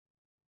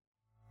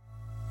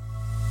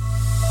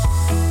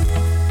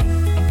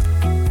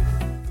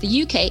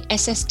the UK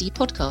SSD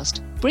podcast,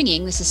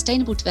 bringing the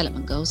Sustainable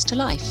Development Goals to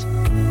life.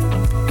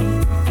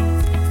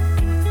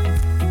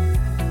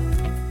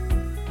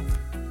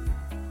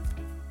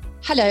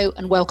 Hello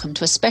and welcome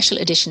to a special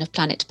edition of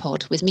Planet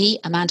Pod with me,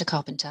 Amanda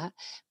Carpenter,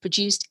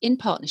 produced in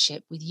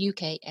partnership with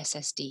UK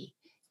SSD,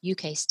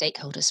 UK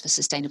Stakeholders for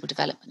Sustainable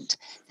Development,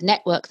 the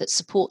network that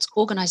supports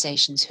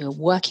organisations who are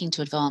working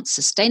to advance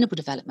sustainable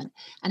development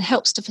and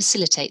helps to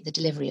facilitate the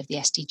delivery of the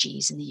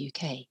SDGs in the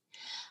UK.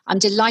 I'm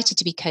delighted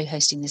to be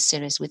co-hosting this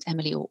series with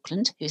Emily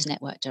Auckland, who is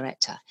Network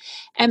Director.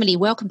 Emily,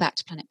 welcome back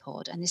to Planet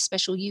Pod and this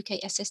special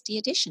UK SSD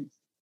edition.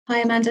 Hi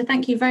Amanda,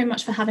 thank you very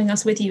much for having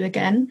us with you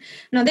again.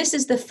 Now this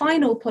is the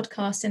final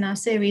podcast in our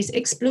series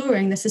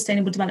exploring the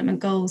Sustainable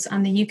Development Goals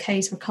and the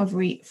UK's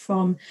recovery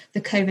from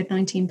the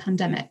COVID-19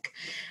 pandemic.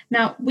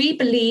 Now we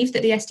believe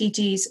that the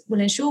SDGs will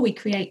ensure we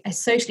create a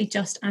socially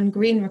just and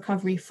green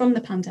recovery from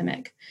the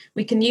pandemic.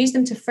 We can use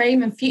them to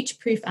frame and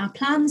future-proof our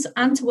plans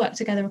and to work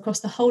together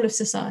across the whole of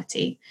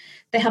society.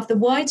 They have the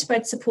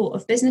widespread support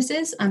of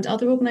businesses and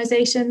other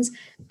organisations,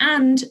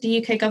 and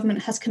the UK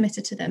government has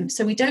committed to them.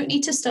 So we don't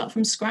need to start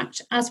from scratch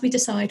as we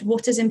decide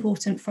what is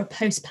important for a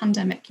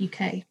post-pandemic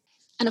UK.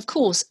 And of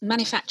course,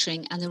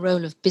 manufacturing and the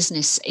role of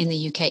business in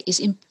the UK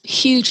is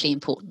hugely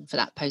important for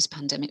that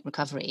post-pandemic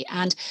recovery.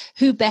 And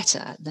who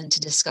better than to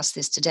discuss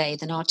this today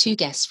than our two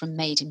guests from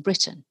Made in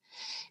Britain.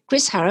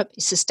 Chris Harrop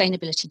is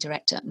Sustainability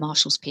Director at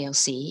Marshalls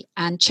plc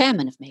and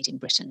Chairman of Made in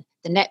Britain,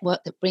 the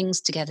network that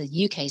brings together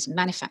the UK's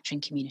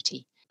manufacturing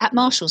community. At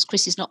Marshalls,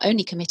 Chris is not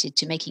only committed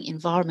to making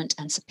environment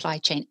and supply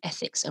chain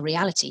ethics a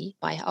reality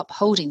by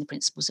upholding the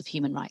principles of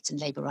human rights and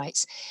labour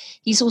rights,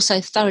 he's also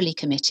thoroughly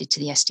committed to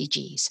the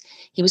SDGs.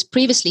 He was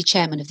previously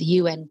chairman of the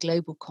UN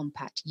Global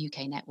Compact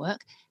UK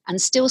network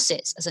and still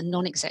sits as a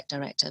non-exec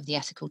director of the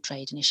Ethical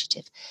Trade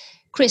Initiative.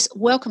 Chris,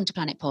 welcome to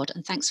Planet Pod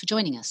and thanks for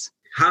joining us.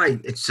 Hi,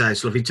 it's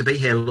lovely to be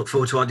here. Look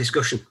forward to our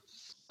discussion.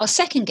 Our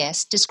second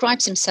guest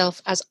describes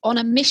himself as on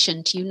a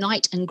mission to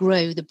unite and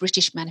grow the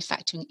British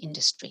manufacturing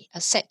industry, a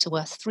sector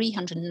worth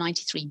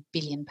 £393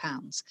 billion.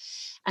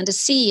 And as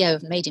CEO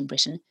of Made in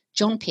Britain,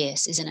 John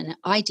Pearce is in an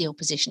ideal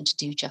position to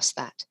do just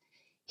that.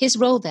 His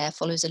role there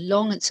follows a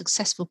long and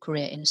successful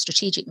career in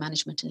strategic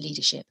management and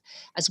leadership,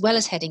 as well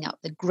as heading up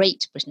the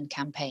Great Britain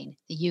campaign,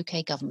 the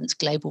UK government's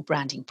global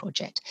branding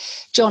project.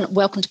 John,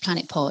 welcome to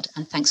Planet Pod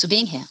and thanks for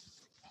being here.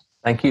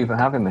 Thank you for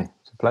having me.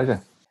 It's a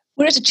pleasure.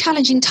 We're at a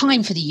challenging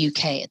time for the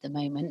UK at the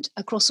moment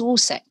across all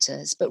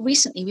sectors, but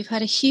recently we've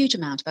heard a huge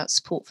amount about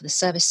support for the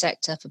service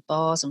sector, for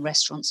bars and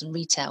restaurants and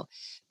retail,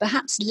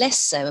 perhaps less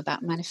so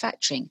about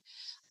manufacturing.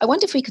 I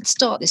wonder if we could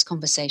start this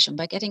conversation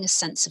by getting a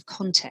sense of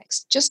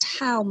context. Just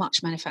how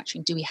much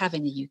manufacturing do we have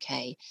in the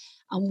UK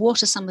and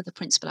what are some of the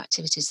principal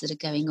activities that are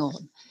going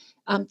on?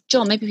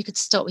 John, maybe we could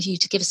start with you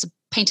to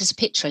paint us a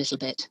picture a little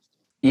bit.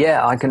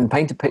 Yeah, I can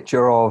paint a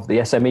picture of the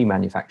SME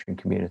manufacturing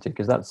community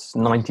because that's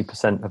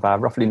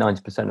roughly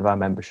 90% of our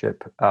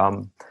membership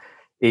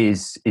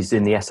is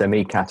in the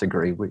SME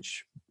category,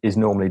 which is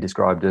normally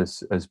described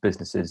as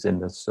businesses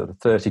in the sort of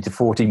 30 to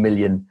 40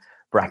 million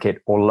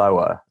bracket or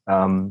lower.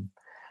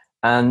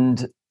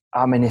 And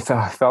I mean, if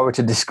I were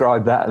to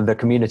describe that, the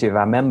community of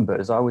our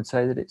members, I would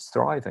say that it's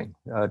thriving,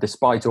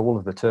 despite all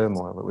of the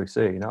turmoil that we've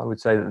seen. I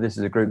would say that this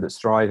is a group that's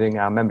thriving.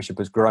 Our membership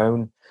has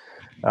grown.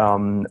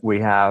 We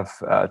have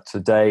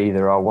today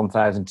there are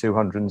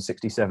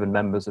 1,267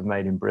 members of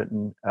Made in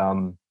Britain.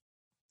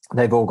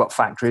 They've all got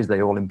factories.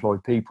 They all employ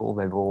people.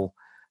 They've all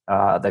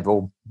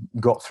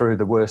got through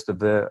the worst of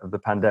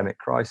the pandemic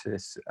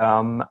crisis.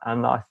 And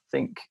I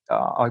think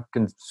I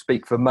can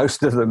speak for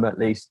most of them at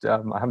least.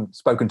 I haven't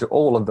spoken to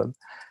all of them,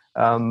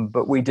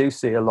 but we do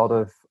see a lot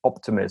of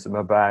optimism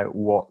about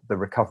what the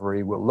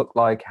recovery will look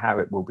like, how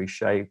it will be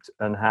shaped,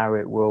 and how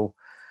it will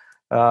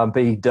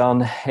be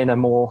done in a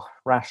more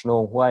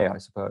rational way, I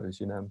suppose.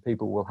 You know,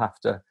 people will have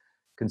to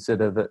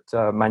consider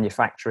that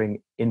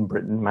manufacturing in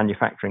Britain,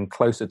 manufacturing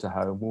closer to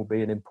home, will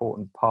be an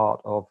important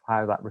part of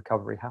how that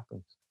recovery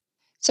happens.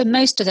 So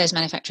most of those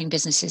manufacturing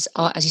businesses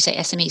are, as you say,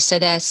 SMEs, so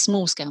they're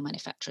small-scale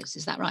manufacturers,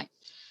 is that right?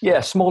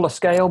 Yeah, smaller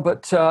scale,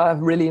 but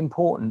really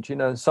important. You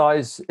know,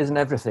 size isn't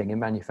everything in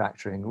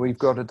manufacturing. We've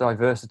got a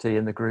diversity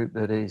in the group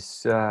that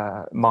is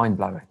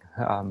mind-blowing.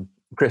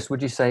 Chris,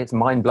 would you say it's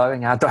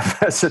mind-blowing, our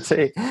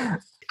diversity?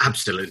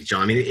 Absolutely,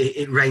 John. I mean,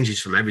 it ranges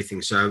from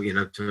everything. So, you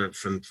know,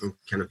 from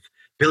kind of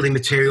building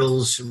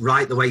materials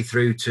right the way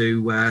through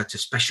to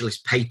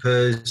specialist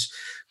papers,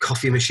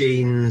 coffee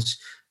machines,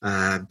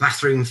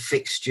 bathroom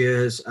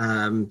fixtures,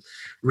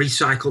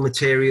 recycle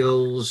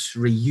materials,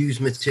 reuse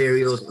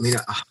materials. I mean,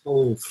 a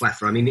whole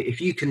plethora. I mean, if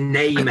you can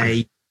name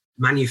a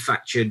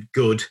manufactured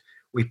good,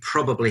 we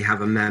probably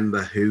have a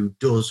member who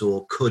does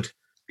or could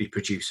be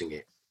producing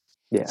it.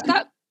 Yeah. So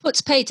that puts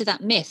paid to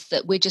that myth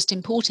that we're just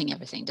importing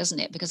everything,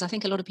 doesn't it? Because I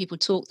think a lot of people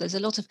there's a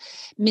lot of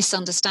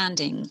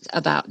misunderstanding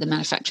about the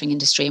manufacturing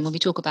industry. And when we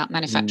talk about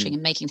manufacturing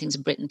and making things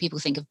in Britain, people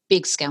think of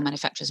big scale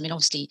manufacturers. I mean,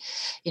 obviously,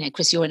 you know,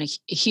 Chris, you're in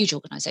a huge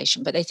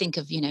organisation, but they think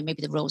of, you know,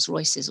 maybe the Rolls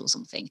Royces or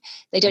something.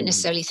 They don't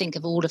necessarily think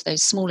of all of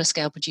those smaller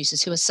scale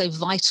producers who are so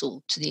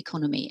vital to the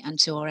economy and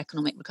to our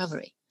economic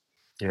recovery.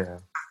 Yeah.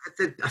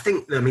 I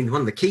think,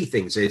 one of the key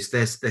things is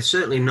there's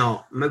certainly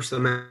not, most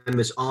of the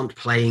members aren't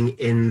playing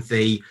in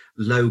the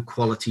low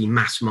quality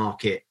mass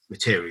market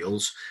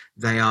materials.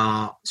 They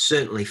are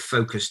certainly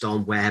focused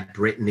on where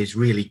Britain is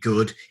really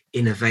good,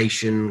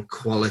 innovation,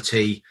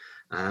 quality,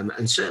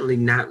 and certainly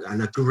now,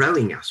 and a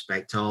growing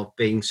aspect of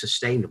being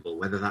sustainable,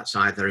 whether that's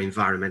either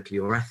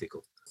environmentally or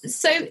ethical.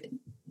 So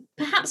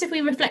perhaps if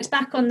we reflect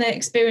back on the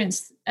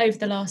experience over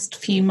the last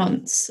few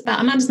months,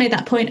 Amanda's made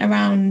that point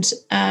around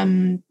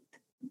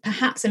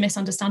perhaps a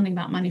misunderstanding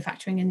about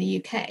manufacturing in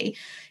the UK.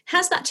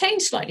 Has that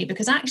changed slightly?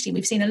 Because actually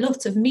we've seen a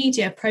lot of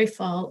media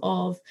profile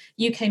of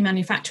UK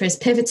manufacturers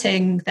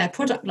pivoting their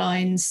product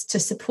lines to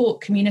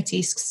support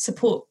communities,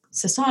 support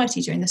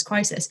society during this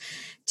crisis.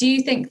 Do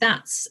you think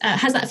that's,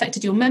 has that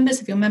affected your members?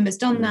 Have your members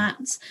done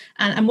that?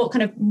 And what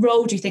kind of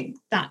role do you think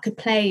that could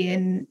play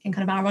in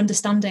kind of our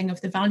understanding of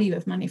the value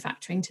of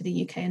manufacturing to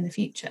the UK in the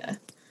future?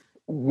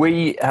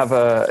 We have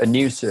a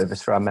news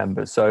service for our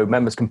members, so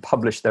members can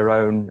publish their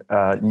own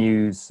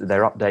news,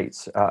 their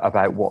updates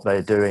about what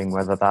they're doing,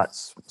 whether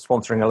that's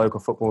sponsoring a local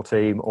football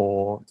team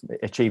or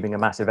achieving a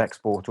massive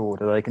export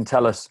order. They can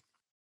tell us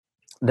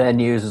their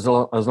news as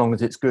long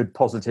as it's good,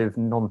 positive,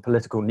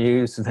 non-political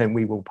news, then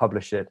we will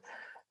publish it.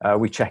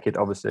 We check it,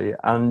 obviously.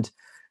 And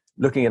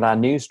looking at our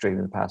news stream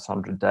in the past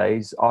 100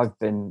 days, I've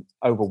been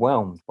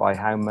overwhelmed by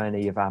how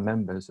many of our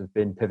members have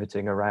been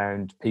pivoting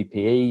around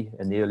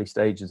PPE in the early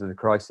stages of the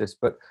crisis,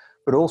 but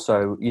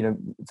also,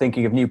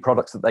 thinking of new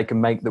products that they can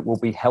make that will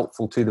be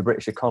helpful to the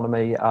British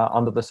economy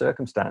under the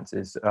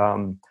circumstances.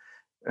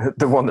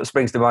 The one that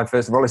springs to mind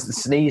first of all is the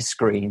sneeze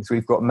screens.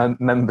 We've got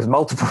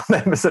multiple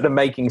members that are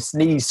making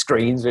sneeze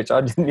screens, which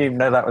I didn't even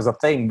know that was a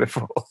thing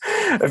before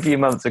a few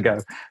months ago.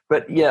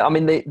 But yeah,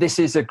 this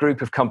is a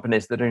group of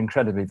companies that are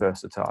incredibly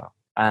versatile.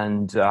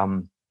 And,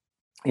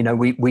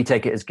 we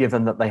take it as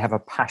given that they have a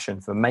passion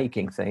for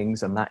making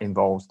things, and that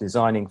involves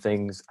designing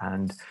things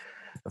and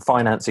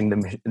financing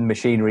the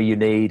machinery you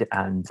need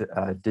and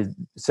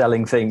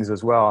selling things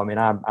as well.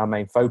 Our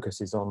main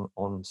focus is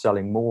on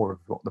selling more of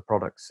what the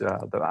products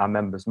that our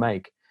members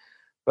make.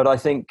 But I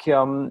think,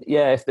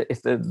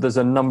 if there's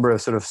a number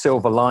of sort of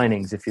silver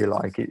linings, if you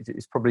like,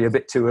 it's probably a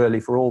bit too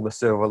early for all the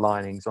silver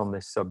linings on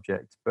this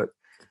subject. But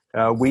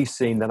we've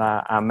seen that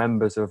our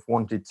members have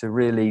wanted to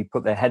really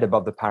put their head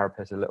above the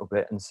parapet a little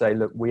bit and say,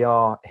 look, we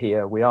are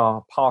here, we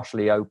are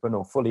partially open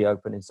or fully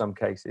open in some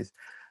cases.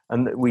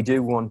 And we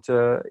do want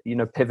to,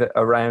 pivot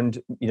around,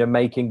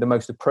 making the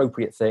most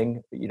appropriate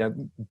thing,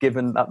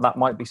 given that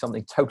might be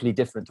something totally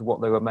different to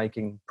what they were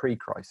making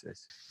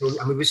pre-crisis.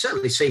 We've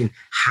certainly seen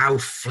how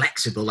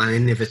flexible and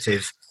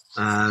innovative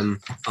our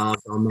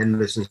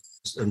members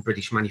and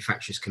British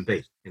manufacturers can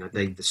be.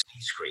 The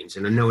sneeze screens,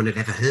 and no one had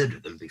ever heard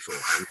of them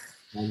before.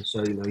 And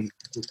so,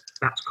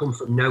 that's come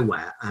from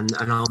nowhere. And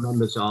our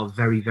members are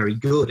very, very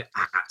good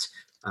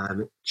at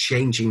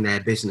changing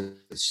their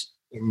business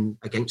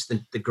against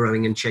the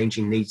growing and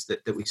changing needs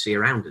that we see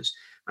around us.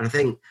 And I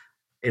think,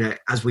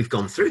 as we've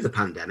gone through the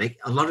pandemic,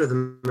 a lot of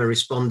them have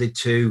responded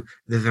to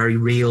the very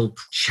real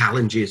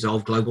challenges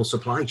of global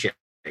supply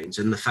chains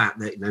and the fact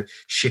that,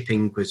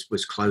 shipping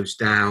was closed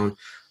down.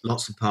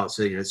 Lots of parts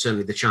of,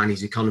 certainly the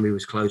Chinese economy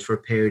was closed for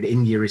a period.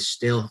 India is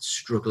still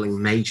struggling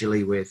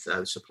majorly with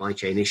supply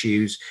chain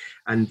issues.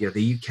 And,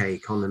 the UK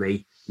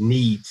economy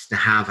needs to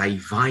have a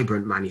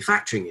vibrant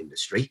manufacturing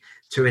industry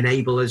to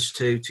enable us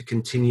to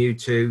continue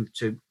to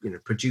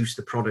produce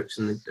the products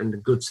and the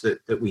goods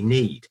that we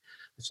need.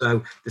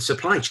 So the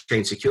supply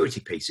chain security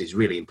piece is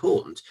really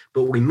important,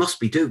 but we must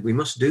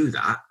do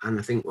that. And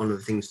I think one of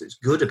the things that's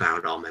good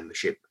about our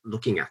membership,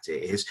 looking at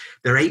it, is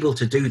they're able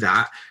to do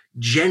that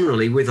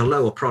generally with a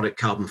lower product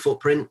carbon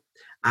footprint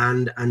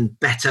and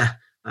better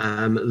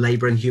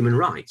labour and human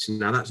rights.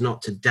 Now, that's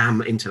not to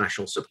damn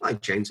international supply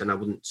chains, and I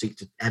wouldn't seek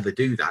to ever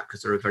do that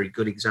because there are very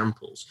good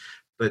examples.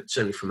 But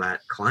certainly from a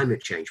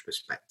climate change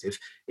perspective,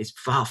 it's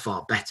far,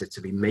 far better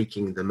to be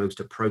making the most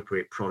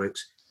appropriate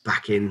products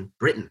back in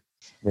Britain.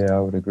 Yeah, I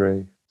would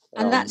agree.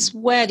 And that's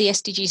where the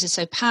SDGs are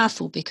so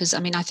powerful, because I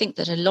think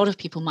that a lot of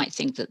people might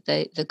think that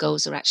the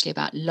goals are actually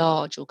about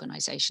large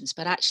organisations,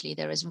 but actually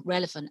they're as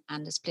relevant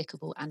and as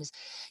applicable and as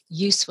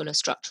useful a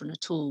structure and a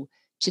tool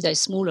to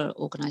those smaller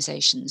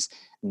organisations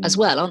as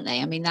well, aren't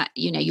they? That,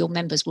 your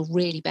members will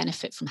really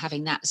benefit from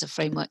having that as a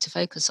framework to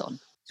focus on.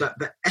 So,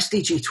 but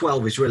SDG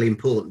 12 is really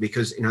important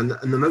because,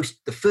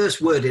 the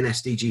first word in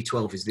SDG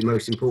 12 is the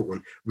most important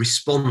one,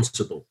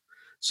 responsible.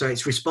 So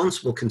it's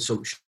responsible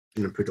consumption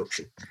and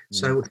production.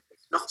 So it's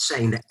not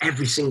saying that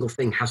every single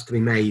thing has to be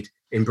made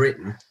in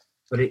Britain,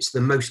 but it's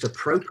the most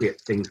appropriate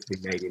thing to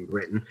be made in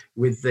Britain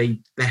with the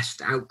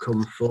best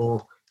outcome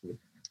for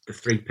the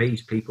 3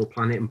 Ps, people,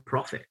 planet and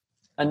profit.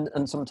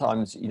 And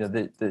sometimes,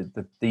 the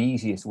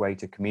easiest way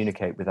to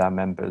communicate with our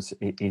members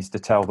is to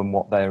tell them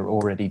what they're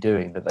already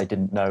doing that they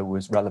didn't know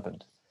was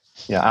relevant.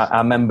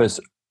 Our members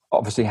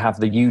obviously have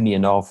the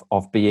union of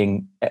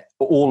being,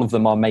 all of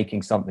them are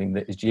making something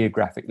that is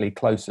geographically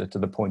closer to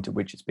the point at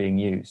which it's being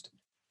used.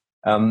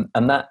 And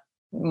that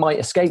might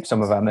escape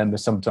some of our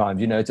members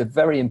sometimes. It's a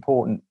very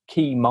important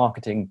key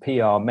marketing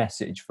PR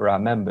message for our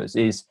members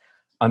is,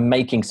 I'm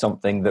making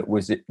something that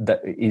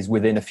is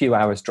within a few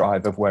hours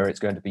drive of where it's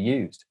going to be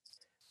used.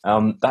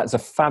 That's a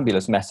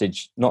fabulous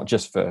message, not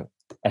just for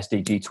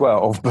SDG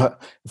 12,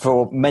 but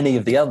for many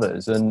of the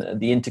others, and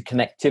the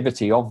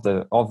interconnectivity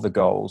of the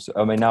goals.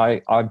 I mean,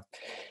 I'm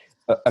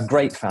a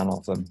great fan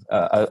of them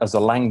as a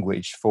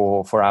language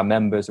for our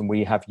members, and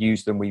we have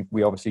used them.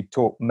 We obviously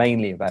talk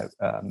mainly about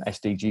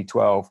SDG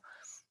 12,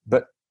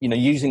 but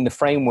using the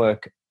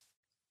framework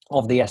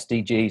of the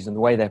SDGs and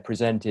the way they're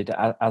presented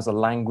as a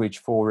language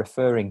for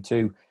referring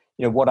to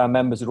what our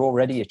members are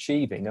already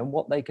achieving and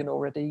what they can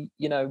already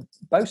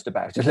boast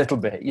about a little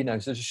bit,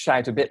 so just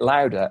shout a bit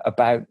louder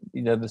about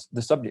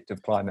the subject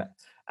of climate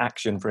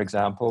action, for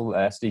example,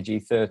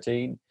 SDG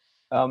 13.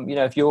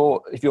 If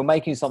you're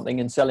making something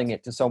and selling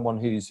it to someone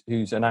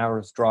who's an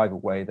hour's drive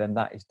away, then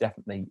that is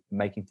definitely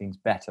making things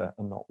better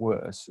and not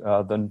worse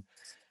than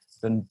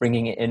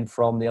bringing it in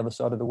from the other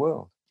side of the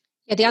world.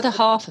 Yeah, the other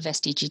half of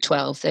SDG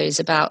 12, though, is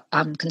about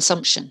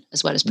consumption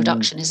as well as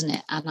production, isn't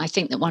it? And I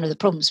think that one of the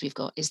problems we've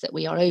got is that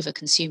we are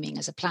over-consuming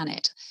as a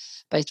planet,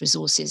 both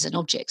resources and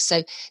objects.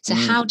 So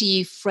how do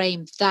you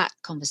frame that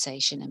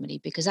conversation, Emily?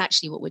 Because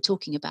actually what we're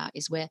talking about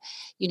is where,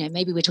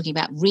 maybe we're talking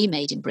about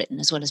remade in Britain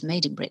as well as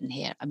made in Britain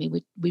here. I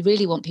mean, we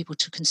really want people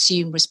to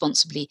consume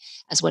responsibly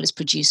as well as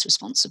produce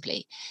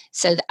responsibly.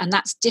 And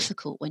that's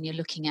difficult when you're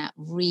looking at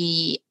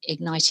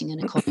reigniting an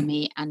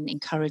economy and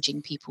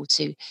encouraging people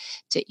to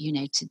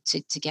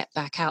get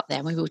back out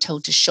there. When we were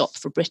told to shop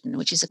for Britain,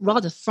 which is a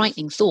rather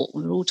frightening thought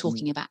when we're all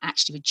talking about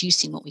actually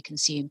reducing what we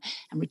consume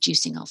and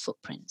reducing our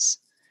footprints.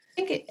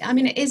 It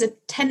is a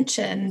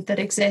tension that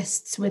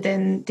exists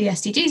within the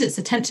SDGs. It's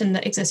a tension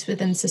that exists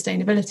within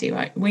sustainability,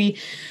 right?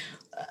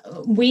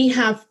 We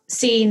have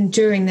seen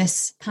during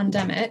this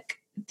pandemic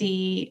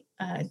the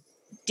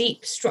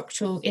deep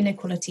structural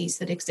inequalities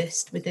that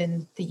exist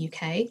within the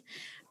UK,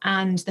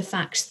 and the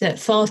fact that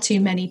far too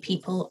many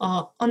people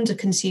are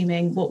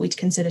under-consuming what we'd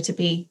consider to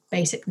be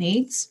basic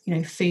needs,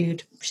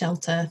 food,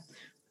 shelter,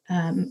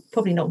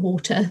 probably not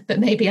water, but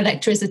maybe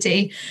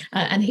electricity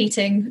and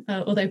heating,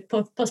 although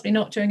possibly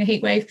not during a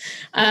heat wave.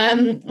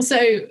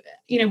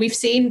 We've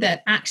seen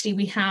that actually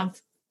we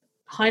have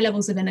high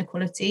levels of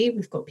inequality.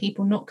 We've got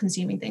people not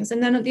consuming things.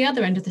 And then at the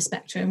other end of the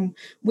spectrum,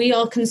 we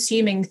are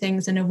consuming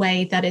things in a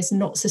way that is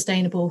not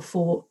sustainable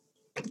for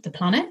the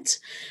planet.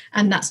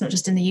 And that's not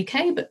just in the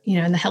UK, but,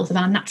 in the health of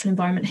our natural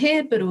environment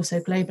here, but also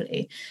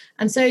globally.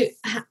 And so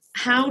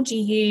how do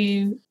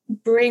you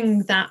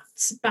bring that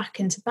back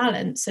into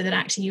balance so that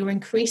actually you're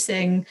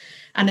increasing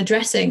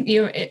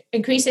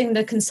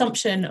the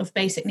consumption of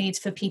basic needs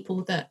for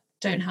people that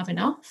don't have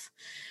enough,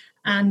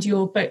 and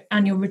you're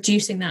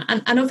reducing that,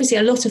 and obviously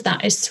a lot of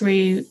that is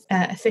through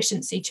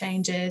efficiency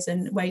changes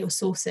and where you're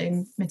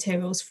sourcing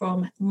materials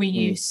from,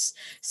 reuse,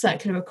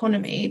 circular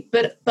economy,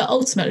 but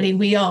ultimately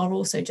we are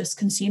also just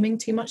consuming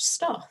too much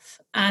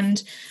stuff.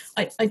 And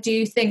I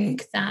do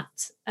think that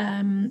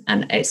and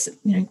it's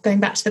going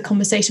back to the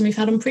conversation we've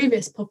had on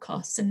previous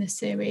podcasts in this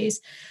series,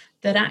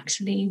 that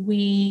actually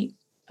we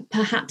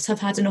perhaps have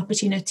had an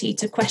opportunity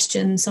to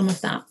question some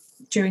of that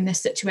during this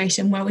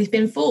situation where we've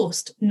been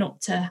forced not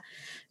to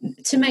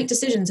make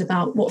decisions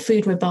about what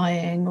food we're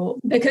buying, or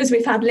because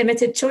we've had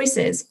limited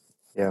choices.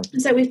 Yeah.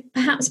 So we've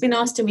perhaps been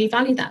asked to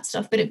revalue that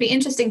stuff, but it'd be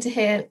interesting to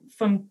hear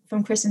from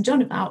Chris and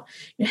John about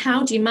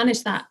how do you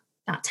manage that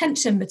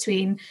tension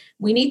between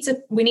we need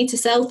to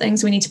sell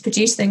things, we need to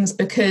produce things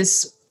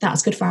because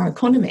that's good for our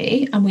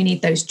economy and we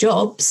need those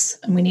jobs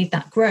and we need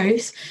that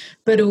growth,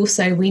 but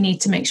also we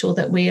need to make sure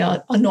that we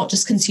are not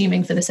just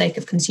consuming for the sake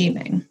of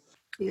consuming.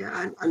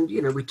 Yeah, and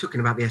we're talking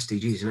about the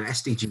SDGs,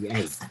 SDG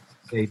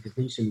 8, the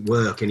decent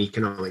work and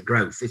economic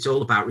growth. It's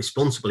all about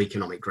responsible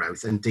economic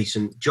growth and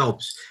decent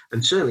jobs.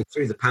 And certainly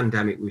through the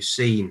pandemic, we've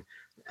seen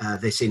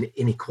this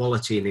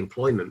inequality in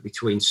employment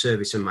between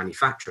service and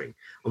manufacturing.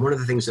 And one of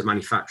the things that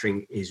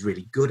manufacturing is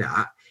really good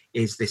at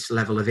is this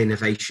level of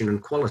innovation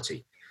and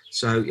quality.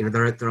 So,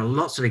 there are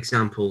lots of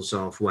examples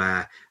of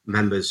where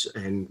members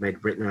in Made in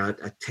Britain are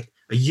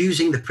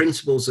using the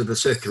principles of the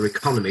circular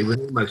economy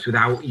almost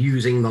without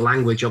using the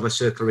language of a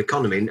circular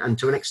economy. And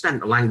to an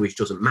extent, the language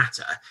doesn't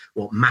matter.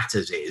 What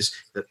matters is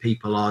that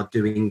people are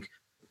doing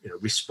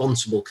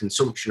responsible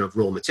consumption of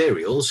raw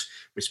materials,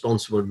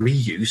 responsible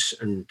reuse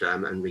and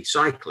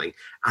recycling,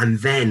 and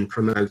then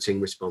promoting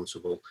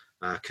responsible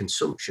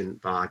consumption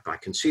by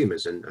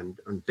consumers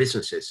and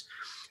businesses.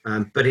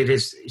 But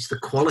it's the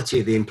quality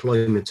of the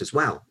employment as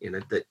well,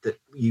 that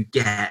you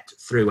get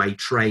through a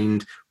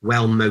trained,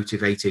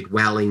 well-motivated,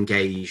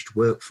 well-engaged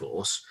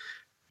workforce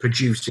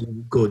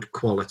producing good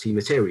quality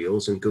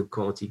materials and good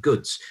quality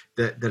goods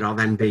that are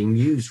then being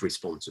used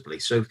responsibly.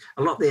 So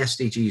a lot of the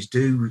SDGs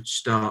do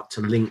start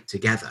to link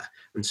together.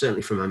 And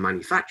certainly from a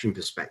manufacturing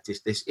perspective,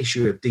 this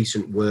issue of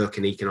decent work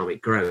and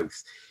economic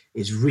growth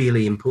is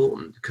really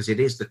important because it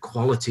is the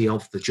quality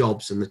of the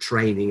jobs and the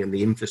training and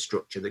the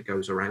infrastructure that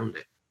goes around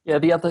it. Yeah,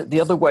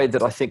 the other way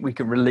that I think we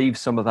can relieve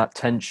some of that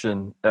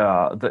tension,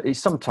 that is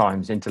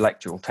sometimes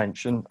intellectual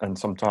tension, and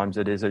sometimes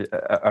it is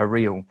a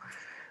real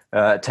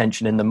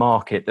tension in the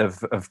market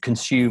of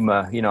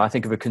consumer. You know, I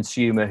think of a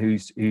consumer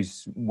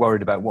who's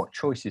worried about what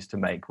choices to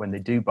make when they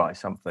do buy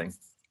something.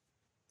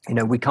 You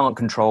know, we can't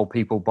control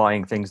people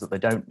buying things that they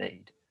don't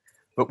need,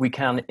 but we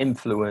can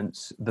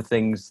influence the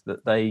things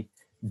that they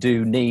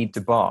do need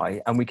to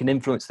buy, and we can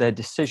influence their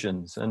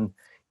decisions. And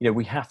you know,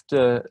 we have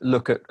to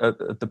look at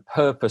the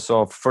purpose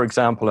of, for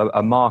example,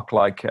 a mark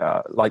like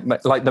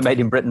the Made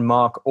in Britain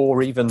mark,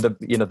 or even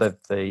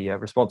the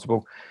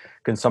responsible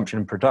consumption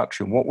and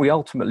production. What we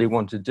ultimately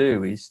want to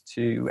do is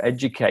to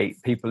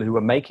educate people who are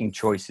making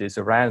choices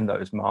around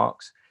those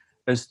marks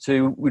as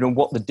to, you know,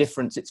 what the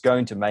difference it's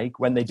going to make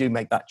when they do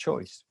make that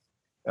choice.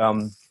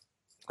 And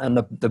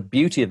the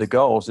beauty of the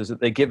goals is that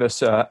they give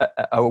us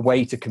a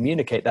way to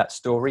communicate that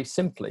story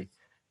simply.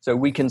 So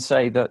we can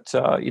say that,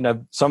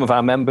 some of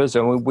our members,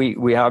 and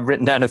we have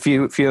written down a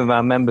few of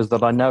our members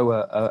that I know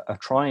are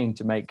trying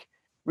to make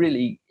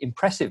really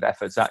impressive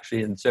efforts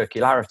actually in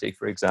circularity,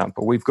 for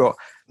example. We've got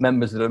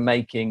members that are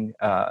making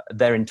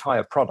their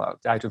entire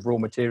product out of raw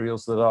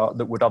materials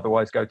that would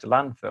otherwise go to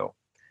landfill.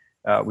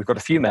 We've got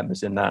a few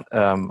members in that.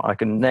 I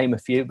can name a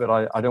few, but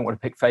I don't want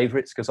to pick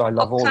favourites because I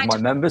love all of my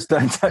members,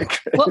 don't I?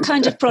 What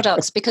kind of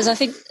products? Because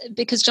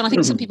John, I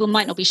think some people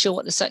might not be sure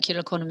what the circular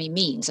economy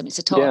means. I mean,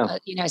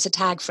 it's a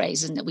tag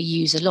phrase and that we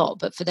use a lot.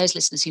 But for those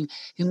listeners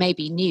who may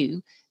be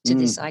new to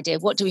this idea,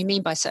 what do we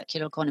mean by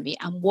circular economy,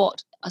 and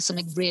what are some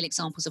real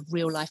examples of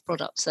real life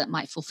products that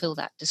might fulfil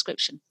that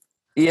description?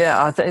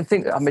 Yeah, I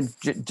think. I mean,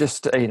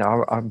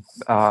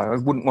 I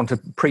wouldn't want to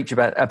preach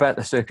about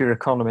the circular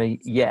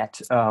economy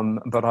yet,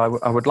 but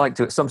I would like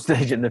to at some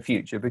stage in the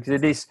future, because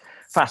it is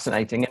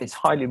fascinating and it's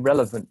highly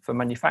relevant for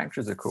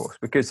manufacturers, of course.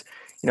 Because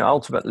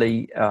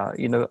ultimately, I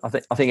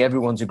think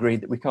everyone's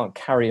agreed that we can't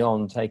carry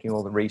on taking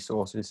all the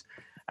resources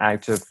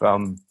out of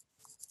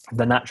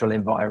the natural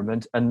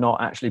environment and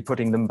not actually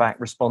putting them back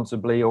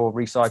responsibly, or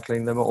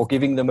recycling them, or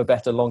giving them a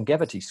better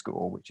longevity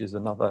score, which is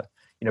another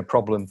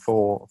problem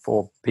for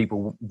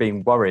people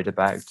being worried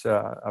about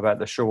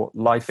the short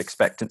life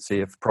expectancy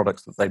of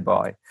products that they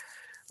buy.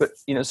 But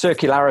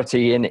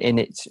circularity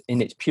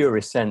in its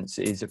purest sense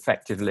is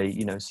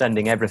effectively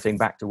sending everything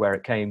back to where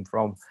it came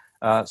from,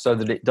 so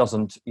that it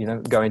doesn't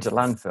go into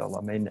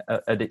landfill. I mean,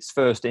 at its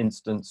first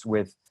instance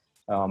with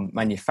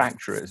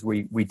manufacturers,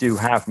 we do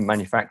have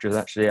manufacturers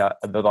actually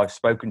that I've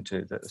spoken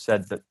to that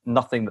said that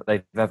nothing that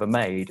they've ever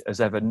made has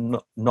ever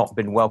not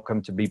been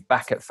welcome to be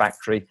back at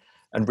factory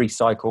and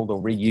recycled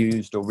or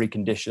reused or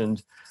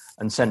reconditioned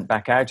and sent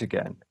back out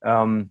again.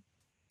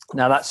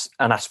 Now that's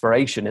an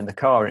aspiration in the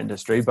car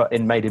industry, but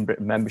in Made in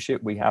Britain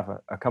membership, we have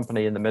a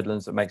company in the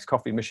Midlands that makes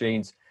coffee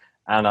machines.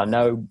 And I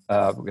know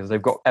because they've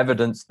got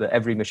evidence that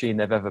every machine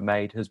they've ever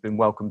made has been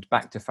welcomed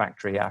back to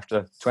factory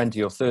after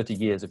 20 or 30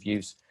 years of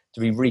use to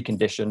be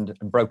reconditioned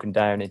and broken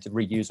down into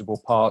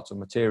reusable parts or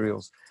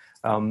materials,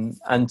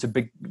 and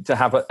to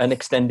have an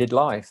extended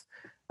life.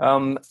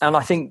 And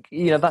I think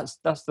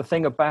that's the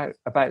thing about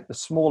the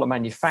smaller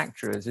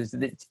manufacturers, is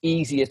that it's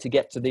easier to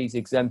get to these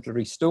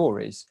exemplary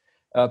stories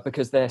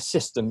because their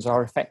systems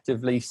are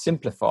effectively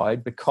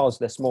simplified because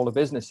they're smaller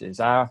businesses.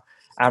 Our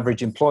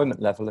average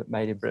employment level at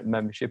Made in Britain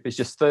membership is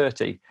just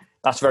 30.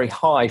 That's very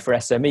high for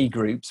SME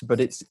groups, but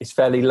it's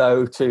fairly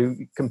low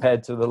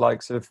compared to the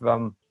likes of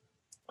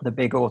the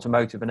big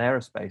automotive and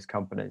aerospace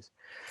companies.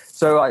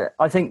 So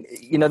I think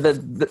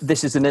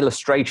this is an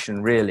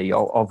illustration really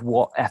of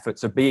what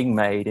efforts are being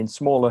made in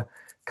smaller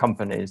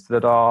companies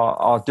that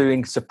are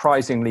doing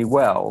surprisingly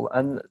well,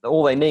 and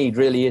all they need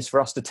really is for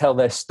us to tell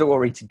their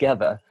story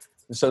together,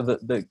 so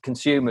that the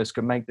consumers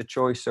can make the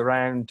choice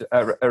around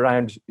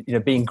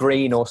being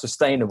green or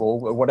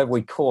sustainable, or whatever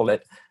we call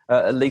it.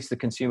 At least the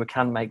consumer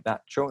can make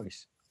that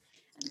choice.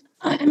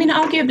 I mean,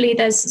 arguably,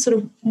 there's sort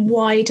of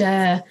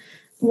wider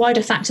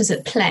factors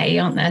at play,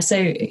 aren't there? So,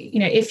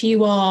 if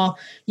you are,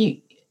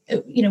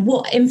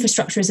 what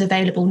infrastructure is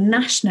available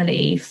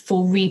nationally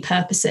for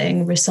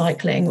repurposing,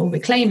 recycling or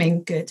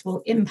reclaiming goods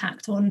will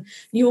impact on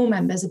your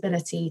members'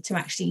 ability to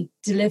actually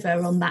deliver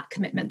on that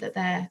commitment that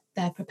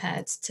they're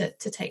prepared to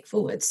take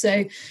forward.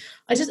 So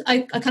I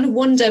kind of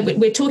wonder,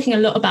 we're talking a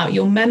lot about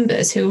your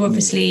members who are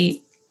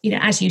obviously,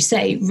 as you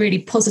say, really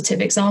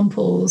positive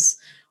examples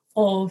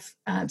of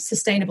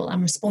sustainable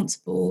and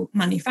responsible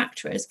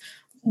manufacturers.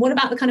 What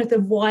about the kind of the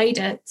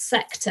wider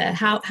sector?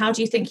 How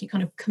do you think you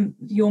kind of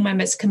your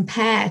members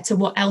compare to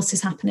what else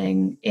is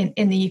happening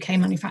in the UK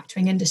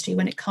manufacturing industry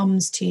when it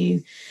comes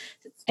to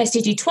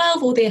SDG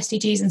 12 or the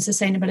SDGs and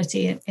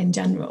sustainability in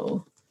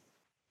general?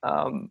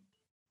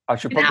 I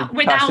should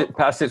probably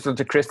pass it on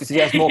to Chris, because he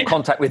has more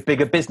contact with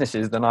bigger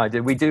businesses than I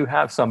do. We do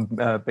have some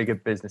bigger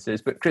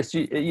businesses, but Chris, are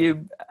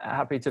you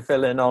happy to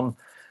fill in on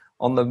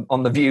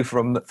the view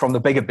from the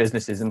bigger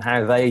businesses and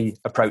how they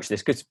approach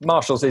this? Because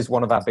Marshalls is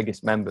one of our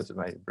biggest members of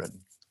Made in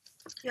Britain.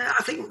 Yeah,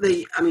 I think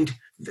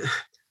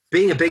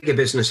being a bigger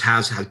business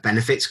has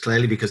benefits,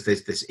 clearly, because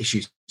there's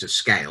issues of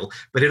scale,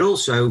 but it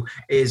also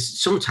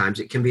is, sometimes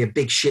it can be a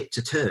big ship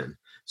to turn.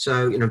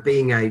 So,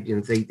 being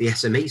the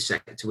SME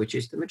sector, which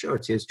is the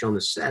majority, as John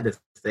has said, of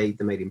the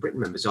Made in Britain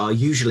members, are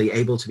usually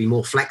able to be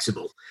more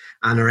flexible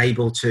and are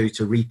able to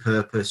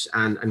repurpose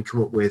and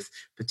come up with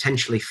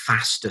potentially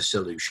faster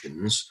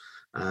solutions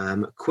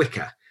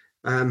quicker.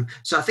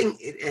 So I think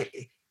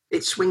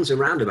it swings and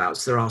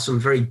roundabouts. There are some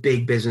very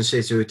big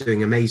businesses who are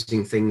doing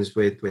amazing things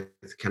with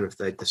kind of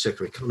the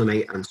circular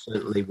economy, and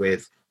certainly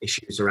with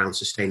issues around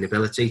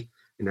sustainability.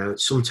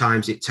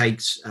 Sometimes it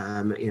takes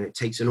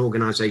an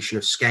organisation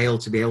of scale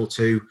to be able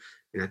to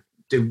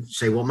do,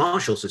 say, what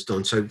Marshalls has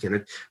done. So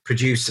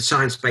produce a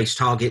science-based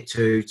target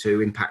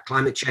to impact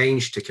climate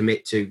change, to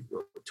commit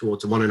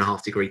towards a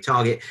 1.5 degree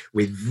target,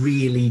 with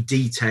really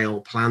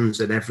detailed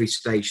plans at every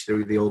stage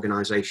through the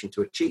organisation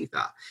to achieve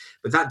that.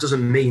 But that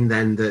doesn't mean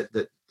then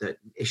that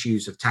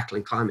issues of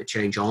tackling climate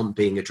change aren't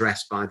being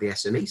addressed by the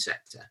SME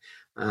sector.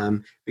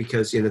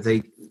 Because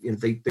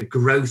the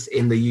growth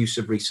in the use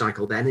of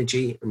recycled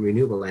energy and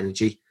renewable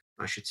energy,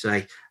 I should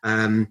say,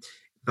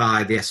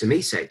 by the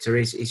SME sector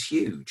is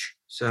huge.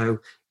 So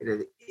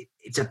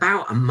it's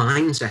about a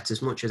mindset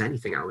as much as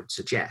anything, I would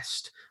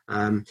suggest.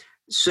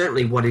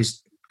 Certainly, what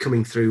is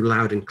coming through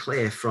loud and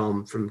clear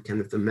from kind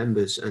of the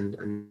members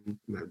and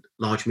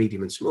large,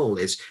 medium, and small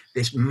is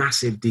this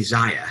massive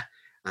desire.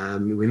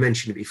 We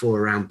mentioned it before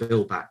around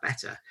Build Back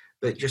Better.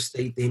 But just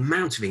the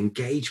amount of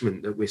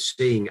engagement that we're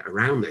seeing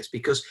around this,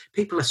 because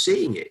people are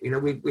seeing it.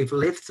 We've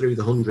lived through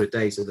the 100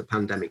 days of the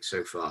pandemic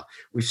so far.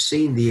 We've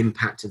seen the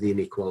impact of the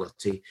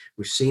inequality.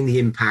 We've seen the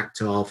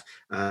impact of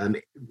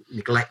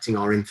neglecting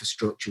our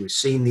infrastructure. We've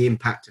seen the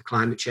impact of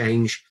climate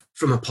change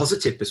from a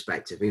positive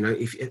perspective.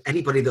 If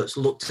anybody that's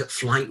looked at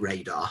flight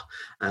radar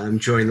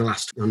during the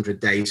last 100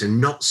 days and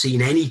not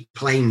seen any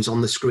planes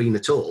on the screen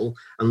at all,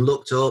 and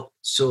looked up,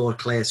 saw a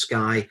clear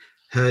sky,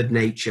 heard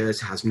nature,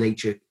 has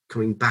nature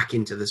coming back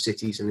into the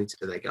cities and into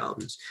their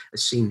gardens,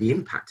 has seen the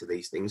impact of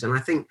these things. And I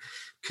think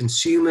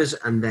consumers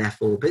and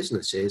therefore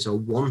businesses are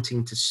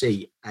wanting to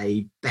see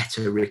a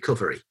better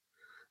recovery.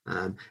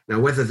 Now,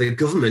 whether the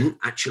government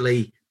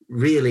actually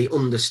really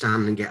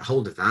understand and get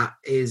hold of that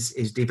is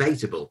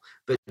debatable.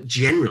 But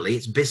generally,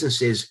 it's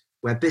businesses,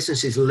 where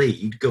businesses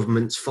lead,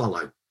 governments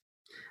follow.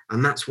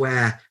 And that's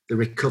where the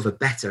Recover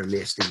Better and the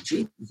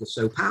SDGs are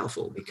so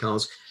powerful,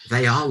 because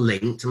they are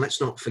linked. And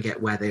let's not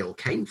forget where they all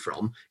came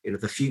from,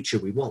 the future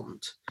we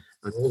want,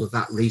 and all of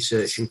that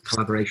research and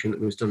collaboration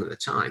that was done at the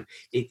time.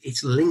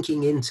 It's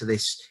linking into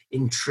this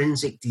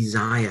intrinsic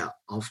desire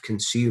of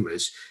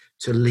consumers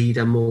to lead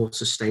a more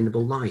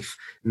sustainable life.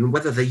 And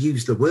whether they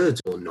use the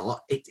words or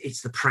not,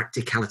 it's the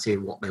practicality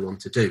of what they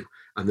want to do.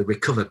 And the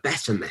Recover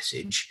Better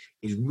message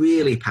is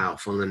really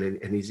powerful and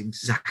is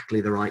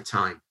exactly the right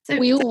time. So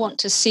we all want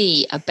to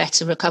see a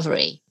better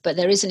recovery, but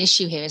there is an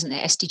issue here, isn't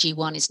there? SDG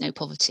 1 is no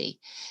poverty.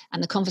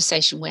 And the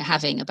conversation we're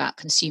having about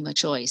consumer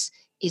choice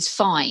is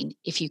fine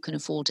if you can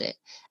afford it.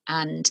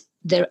 And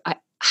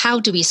how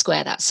do we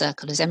square that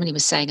circle? As Emily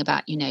was saying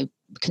about,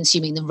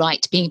 consuming the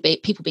right,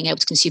 people being able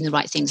to consume the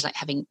right things, like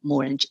having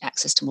more energy,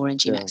 access to more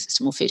energy, access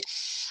to more food.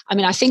 I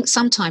mean, I think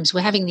sometimes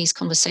we're having these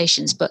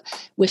conversations, but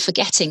we're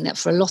forgetting that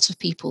for a lot of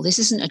people, this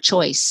isn't a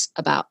choice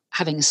about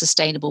having a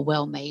sustainable,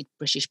 well-made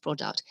British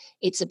product.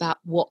 It's about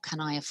what can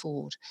I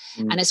afford?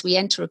 And as we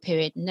enter a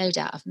period, no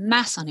doubt, of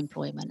mass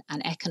unemployment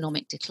and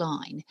economic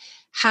decline,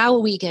 how are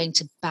we going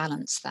to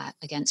balance that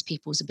against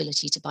people's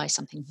ability to buy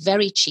something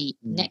very cheap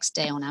next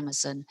day on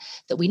Amazon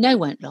that we know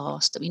won't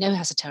last, that we know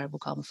has a terrible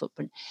carbon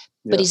footprint,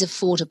 but is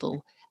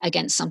affordable,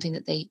 against something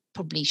that they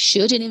probably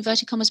should, in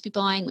inverted commas, be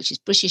buying, which is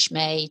British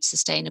made,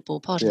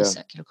 sustainable, part of the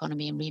circular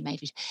economy, and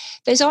remade.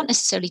 Those aren't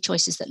necessarily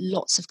choices that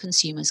lots of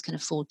consumers can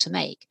afford to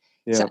make.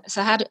 So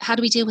how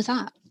do we deal with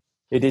that?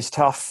 It is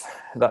tough.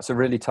 That's a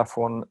really tough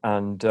one.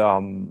 And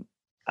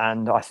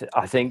I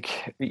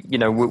think,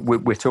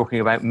 we're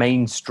talking about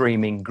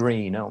mainstreaming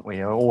green, aren't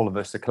we? All of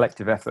us, the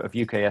collective effort of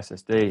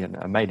UKSSD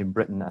and Made in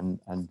Britain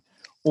and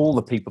all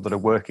the people that are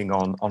working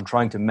on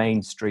trying to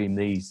mainstream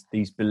these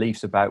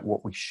beliefs about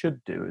what we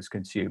should do as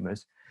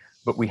consumers.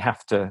 But we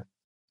have to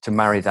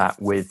marry that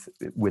with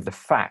the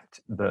fact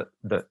that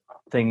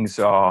things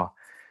are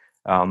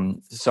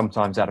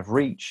sometimes out of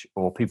reach,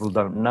 or people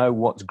don't know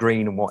what's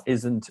green and what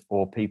isn't,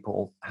 or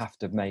people have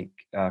to make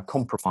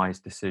compromise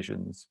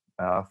decisions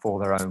for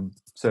their own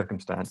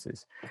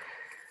circumstances.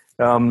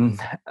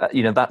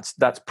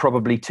 That's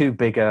probably too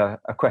big a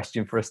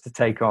question for us to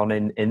take on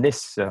in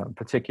this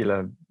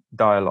particular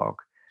dialogue.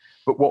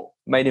 But what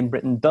Made in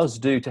Britain does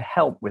do to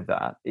help with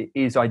that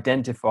is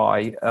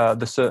identify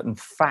the certain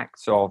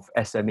facts of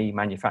SME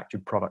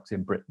manufactured products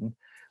in Britain,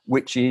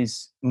 which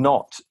is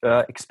not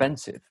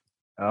expensive.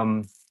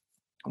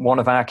 One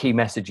of our key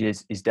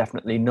messages is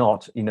definitely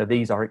not,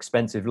 these are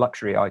expensive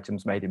luxury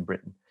items made in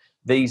Britain.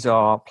 These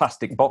are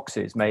plastic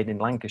boxes made in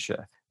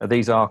Lancashire.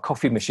 These are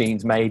coffee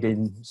machines made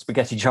in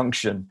Spaghetti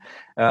Junction.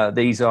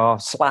 These are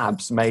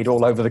slabs made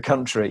all over the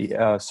country,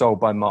 sold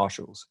by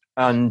Marshalls.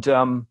 And,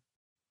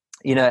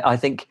 I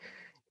think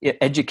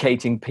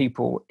educating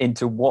people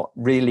into what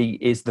really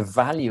is the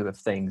value of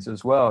things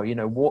as well.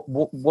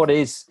 What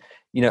is,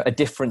 a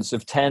difference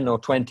of 10 or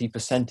 20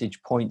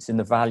 percentage points in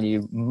the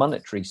value,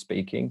 monetary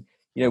speaking.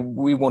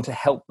 We want to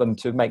help them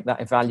to make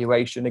that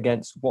evaluation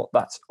against what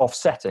that's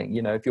offsetting.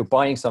 If you're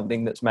buying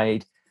something that's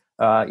made,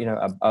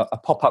 a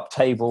pop-up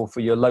table for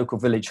your local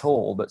village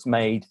hall that's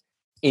made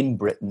in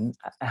Britain,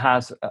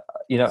 has,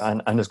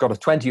 and has got a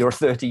 20 or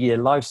 30 year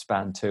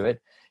lifespan to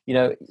it,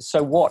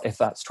 so what if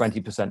that's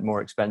 20%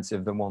 more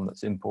expensive than one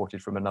that's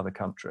imported from another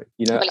country?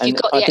 Well, if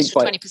you've got the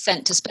extra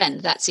 20% to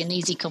spend, that's an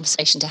easy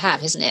conversation to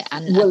have, isn't it?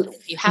 And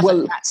if you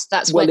haven't,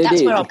 that's where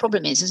our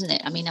problem is, isn't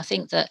it? I mean, I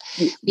think that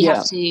we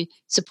have to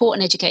support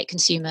and educate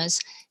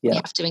consumers. We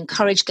have to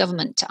encourage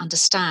government to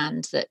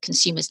understand that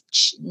consumers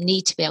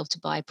need to be able to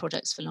buy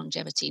products for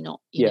longevity, not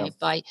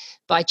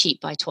buy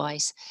cheap, buy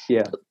twice.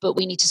 But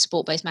we need to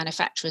support both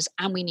manufacturers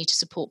and we need to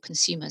support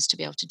consumers to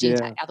be able to do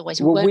that. Otherwise,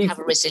 we won't have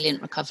a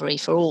resilient recovery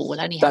for all.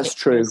 We'll only have That's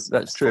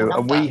true.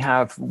 And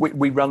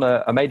we run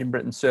a Made in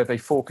Britain survey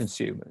for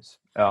consumers.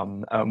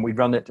 We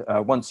run it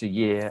once a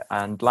year,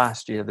 and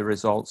last year the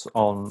results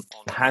on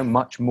how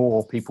much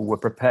more people were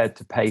prepared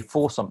to pay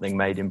for something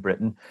made in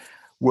Britain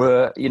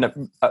were,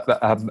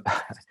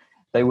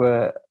 they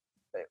were,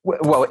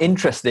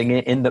 interesting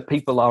in that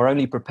people are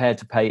only prepared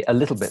to pay a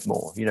little bit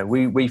more.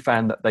 We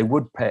found that they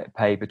would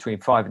pay between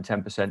 5 and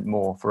 10%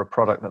 more for a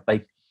product that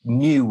they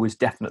knew was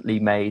definitely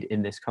made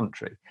in this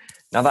country.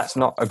 Now, that's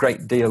not a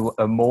great deal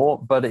more,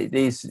 but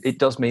it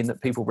does mean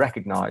that people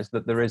recognize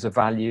that there is a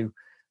value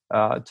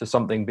to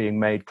something being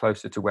made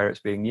closer to where it's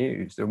being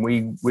used. And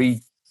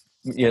we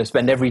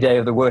spend every day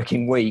of the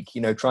working week,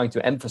 trying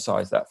to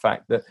emphasize that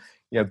fact that,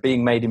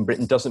 being made in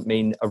Britain doesn't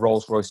mean a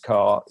Rolls-Royce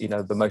car,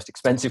 the most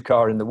expensive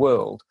car in the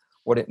world.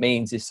 What it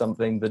means is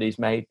something that is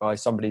made by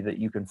somebody that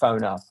you can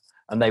phone up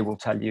and they will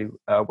tell you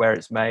where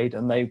it's made,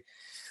 and they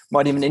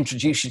might even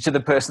introduce you to the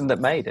person that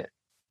made it.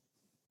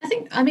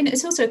 I mean,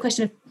 it's also a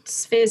question of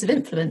spheres of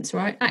influence,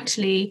 right?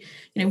 Actually,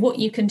 what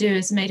you can do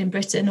as Made in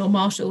Britain or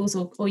Marshalls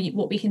or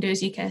what we can do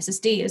as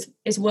UKSSD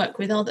is work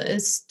with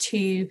others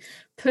to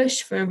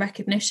push for a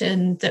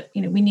recognition that,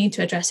 we need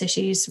to address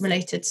issues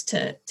related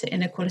to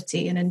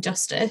inequality and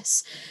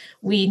injustice.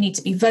 We need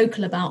to be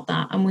vocal about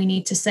that, and we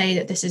need to say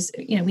that this is,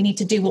 we need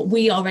to do what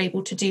we are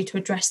able to do to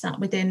address that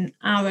within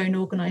our own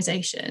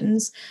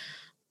organisations.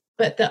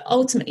 But that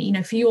ultimately,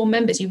 for your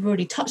members, you've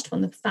already touched on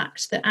the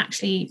fact that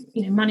actually,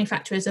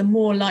 manufacturers are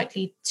more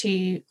likely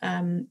to,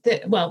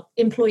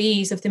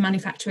 employees of the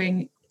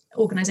manufacturing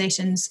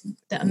organisations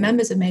that are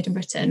members of Made in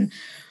Britain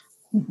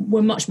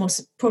were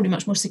probably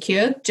much more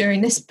secure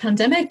during this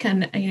pandemic,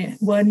 and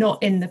were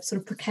not in the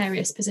sort of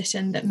precarious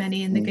position that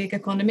many in the gig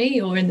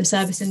economy or in the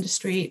service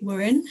industry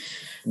were in.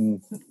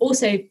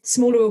 Also,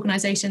 smaller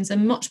organisations are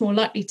much more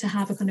likely to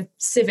have a kind of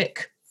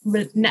civic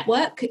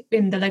network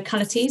in the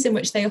localities in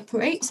which they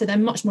operate, so they're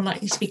much more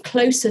likely to be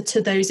closer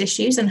to those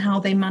issues and how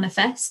they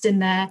manifest in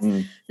their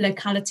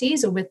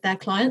localities or with their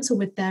clients or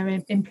with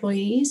their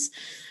employees.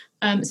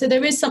 So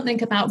there is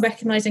something about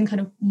recognizing kind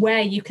of where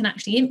you can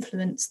actually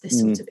influence this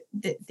sort of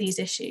these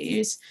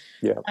issues.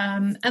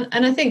 And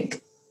I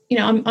think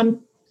I'm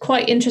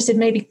quite interested,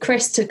 maybe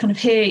Chris, to kind of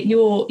hear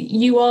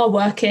you are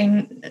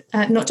working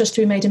not just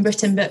through Made in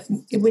Britain, but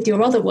with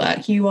your other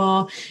work, you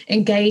are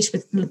engaged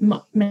with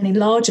many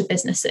larger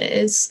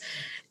businesses.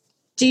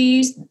 Do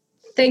you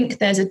think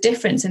there's a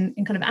difference in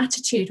kind of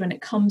attitude when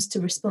it comes to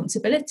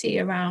responsibility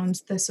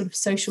around the sort of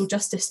social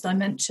justice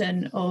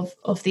dimension of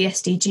the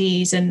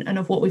SDGs and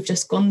of what we've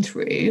just gone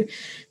through,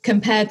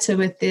 compared to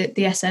with the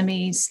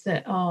SMEs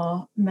that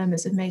are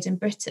members of Made in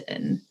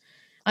Britain?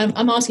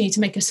 I'm asking you to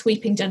make a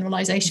sweeping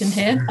generalization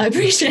here. I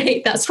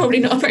appreciate that's probably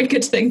not a very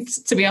good thing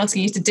to be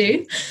asking you to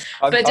do.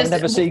 I've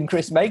never seen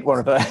Chris make one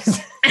of those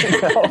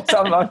the whole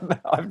time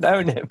I've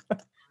known him.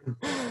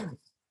 Thank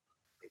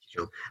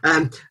you,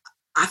 John.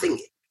 I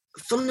think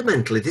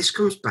fundamentally this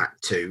comes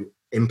back to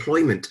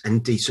employment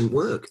and decent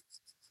work.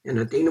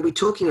 We're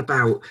talking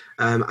about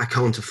I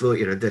can't afford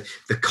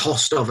the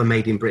cost of a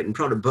Made in Britain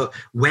product, but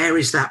where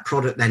is that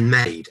product then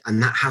made?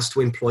 And that has to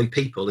employ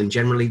people, and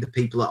generally the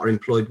people that are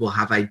employed will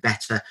have a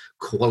better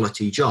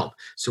quality job.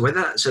 So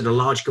whether that's at a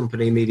large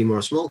company, medium or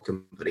a small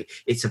company,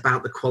 it's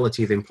about the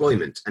quality of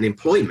employment, and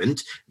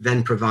employment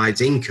then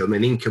provides income,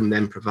 and income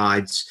then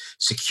provides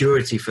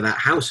security for that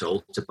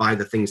household to buy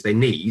the things they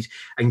need.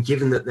 And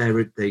given that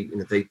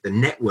the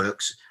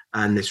networks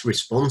and this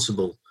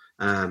responsible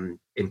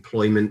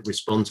employment,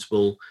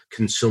 responsible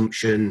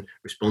consumption,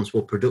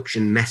 responsible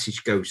production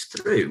message goes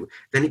through,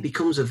 then it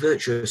becomes a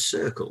virtuous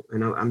circle.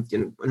 I'm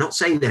not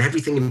saying that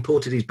everything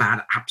imported is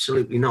bad.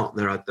 Absolutely not.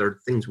 There are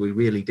things we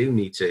really do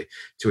need to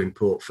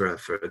import for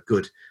a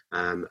good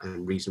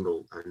and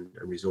reasonable and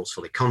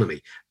resourceful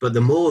economy. But the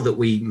more that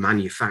we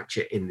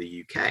manufacture in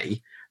the UK,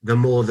 the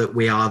more that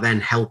we are then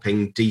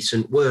helping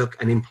decent work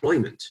and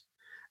employment.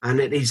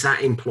 And it is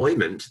that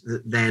employment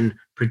that then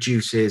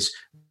produces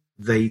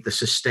the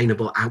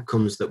sustainable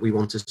outcomes that we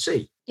want to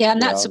see. Yeah,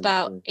 and that's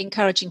about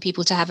encouraging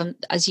people to have,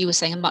 as you were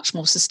saying, a much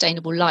more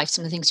sustainable life.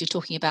 Some of the things you're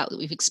talking about that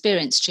we've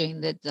experienced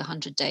during the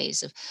 100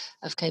 days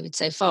of COVID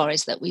so far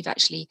is that we've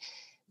actually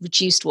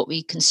reduced what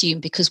we consume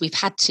because we've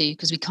had to,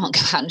 because we can't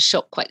go out and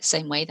shop quite the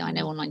same way. That I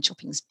know online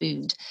shopping's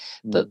boomed,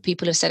 but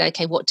people have said,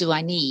 okay, what do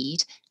I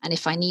need? And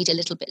if I need a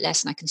little bit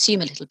less and I consume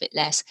a little bit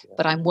less,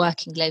 but I'm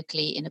working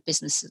locally in a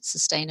business that's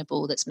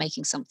sustainable, that's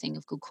making something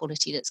of good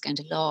quality that's going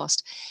to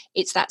last,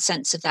 it's that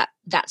sense of that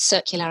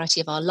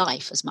circularity of our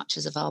life as much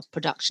as of our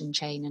production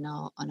chain and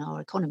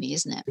our economy,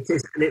 isn't it? It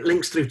is, and it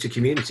links through to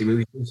community. I mean,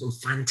 we've seen some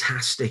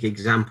fantastic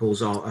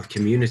examples of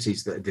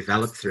communities that have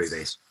developed through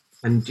this.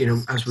 And,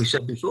 as we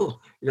said before,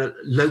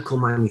 local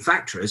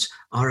manufacturers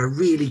are a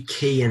really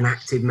key and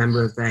active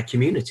member of their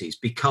communities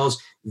because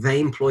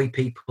they employ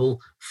people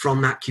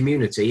from that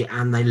community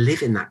and they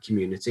live in that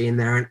community and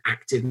they're an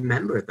active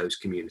member of those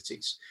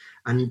communities.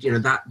 And,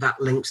 that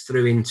links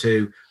through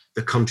into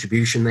the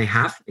contribution they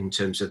have in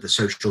terms of the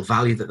social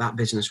value that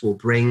business will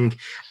bring.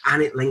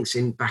 And it links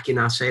back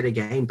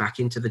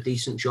into the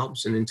decent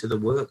jobs and into the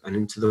work and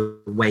into the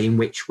way in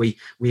which we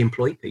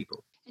employ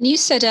people. And you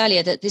said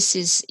earlier that this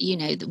is,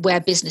 where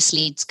business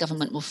leads,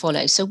 government will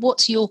follow. So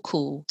what's your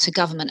call to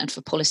government and for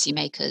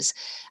policymakers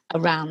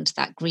around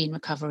that green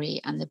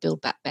recovery and the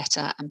Build Back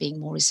Better and being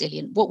more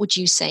resilient? What would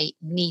you say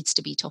needs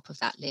to be top of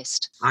that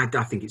list? I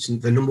think it's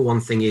the number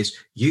one thing is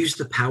use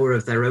the power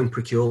of their own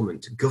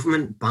procurement.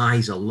 Government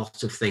buys a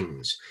lot of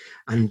things,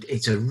 and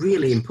it's a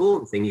really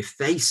important thing if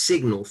they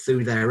signal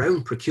through their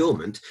own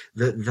procurement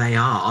that they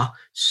are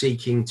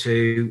seeking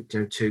to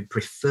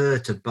prefer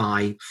to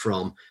buy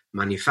from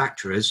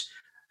manufacturers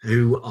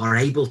who are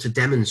able to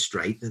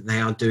demonstrate that they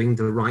are doing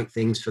the right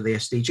things for the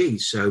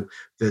SDGs. So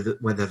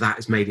whether that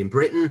is made in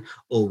Britain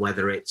or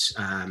whether it's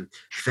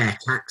fair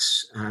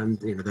tax, and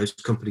those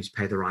companies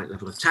pay the right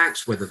level of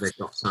tax, whether they've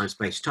got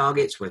science-based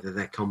targets, whether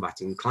they're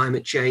combating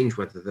climate change,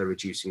 whether they're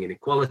reducing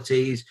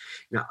inequalities,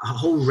 a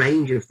whole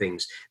range of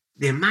things.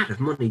 The amount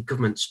of money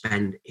government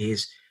spend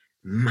is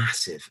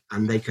massive,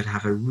 and they could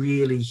have a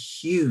really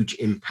huge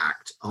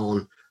impact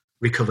on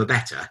Recover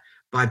Better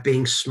by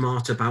being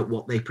smart about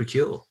what they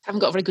procure. Haven't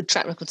got a very good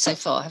track record so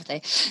far, have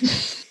they?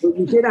 Well,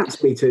 you did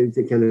ask me to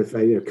kind of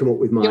come up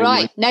with mine. You're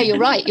right. No, you're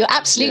right. You're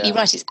absolutely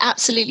right. It's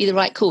absolutely the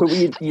right call. But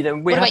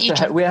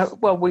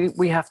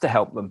we have to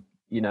help them.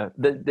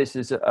 This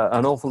is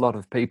an awful lot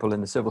of people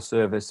in the civil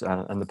service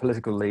and the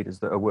political leaders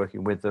that are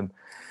working with them.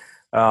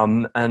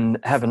 And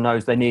heaven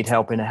knows they need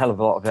help in a hell of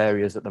a lot of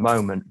areas at the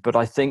moment. But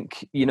I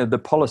think,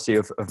 the policy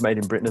of Made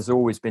in Britain has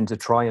always been to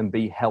try and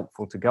be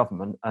helpful to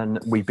government. And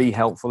we be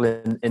helpful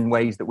in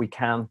ways that we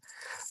can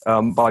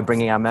by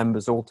bringing our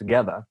members all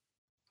together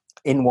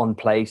in one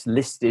place,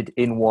 listed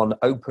in one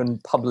open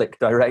public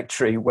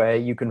directory where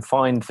you can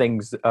find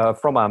things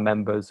from our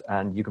members,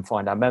 and you can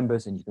find our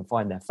members and you can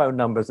find their phone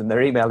numbers and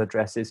their email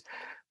addresses.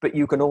 But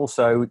you can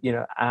also,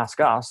 ask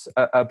us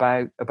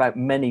about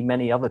many,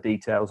 many other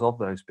details of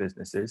those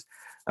businesses.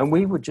 And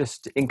we would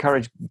just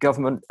encourage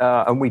government,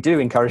 and we do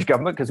encourage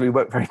government because we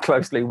work very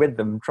closely with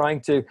them,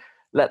 trying to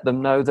let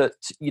them know that,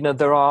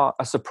 there are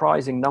a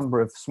surprising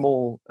number of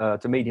small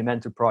to medium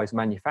enterprise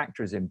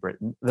manufacturers in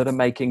Britain that are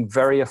making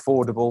very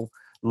affordable,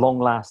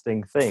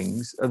 long-lasting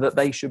things that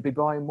they should be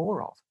buying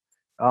more of.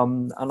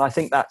 And I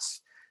think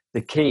that's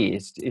the key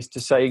is to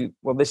say,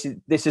 well, this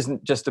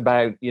isn't just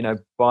about,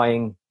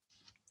 buying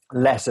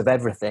less of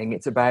everything.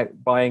 It's about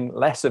buying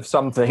less of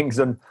some things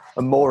and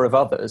more of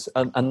others,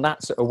 and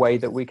that's a way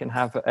that we can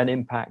have an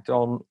impact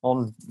on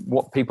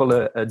what people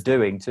are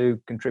doing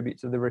to contribute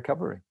to the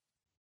recovery.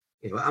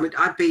 I mean,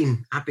 I've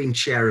been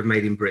chair of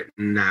Made in Britain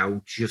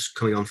now just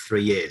coming on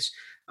 3 years,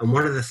 and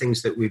one of the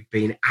things that we've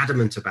been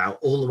adamant about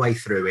all the way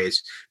through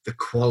is the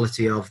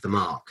quality of the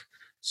mark.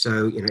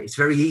 So, it's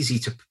very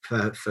easy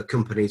for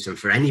companies and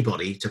for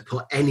anybody to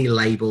put any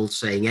label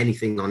saying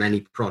anything on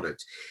any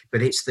product,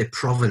 but it's the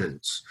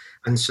provenance.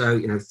 And so,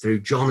 through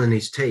John and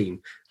his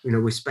team,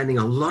 we're spending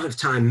a lot of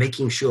time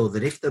making sure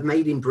that if the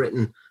Made in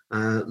Britain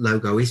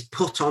logo is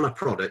put on a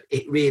product,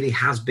 it really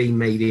has been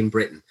made in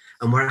Britain.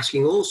 And we're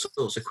asking all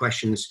sorts of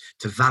questions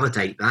to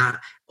validate that,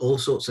 all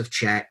sorts of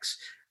checks,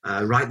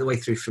 right the way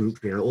through from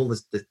all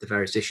the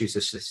various issues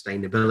of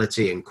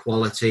sustainability and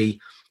quality,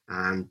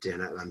 and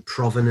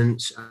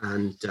provenance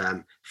and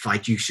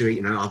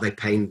fiduciary. Are they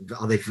paying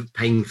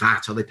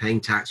VAT? Are they paying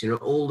tax?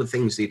 All the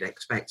things that you'd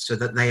expect, so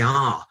that they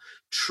are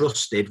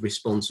trusted,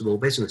 responsible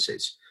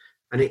businesses.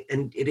 And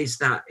it's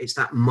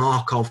that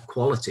mark of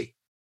quality,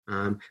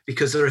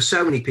 because there are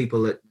so many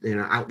people that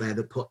out there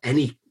that put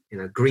any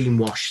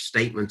greenwash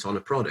statement on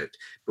a product.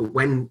 But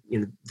when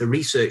the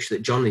research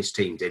that John and his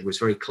team did was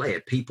very clear,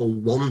 people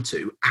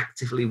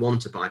actively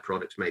want to buy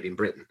products made in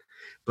Britain,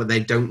 but they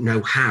don't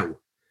know how.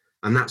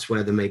 And that's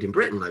where the Made in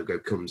Britain logo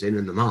comes in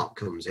and the mark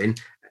comes in,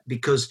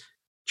 because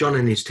John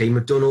and his team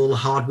have done all the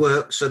hard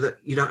work so that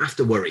you don't have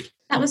to worry.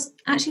 That was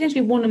actually going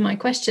to be one of my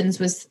questions,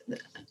 was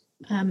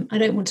I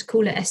don't want to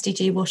call it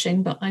SDG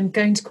washing, but I'm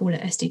going to call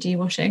it SDG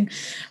washing.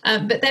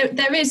 But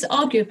there is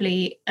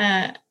arguably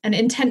an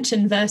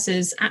intention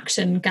versus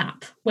action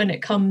gap when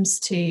it comes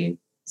to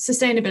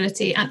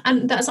sustainability.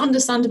 And that's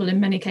understandable in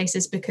many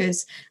cases,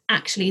 because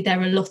actually there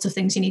are a lot of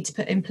things you need to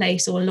put in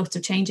place, or a lot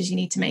of changes you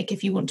need to make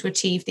if you want to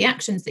achieve the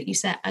actions that you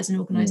set as an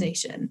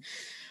organisation.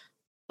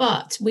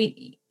 But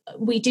we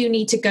do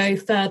need to go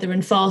further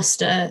and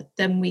faster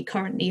than we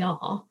currently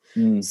are.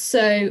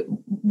 So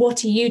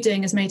what are you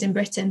doing as Made in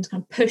Britain to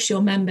kind of push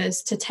your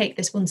members to take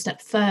this one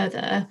step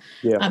further?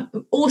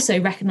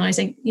 Also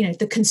recognising,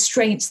 the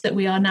constraints that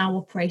we are now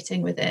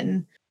operating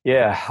within.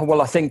 Yeah,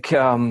 well, I think,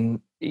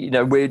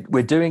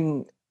 we're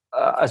doing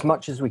as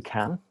much as we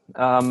can.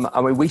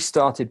 We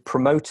started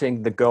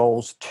promoting the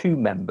goals to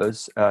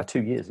members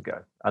 2 years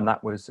ago. And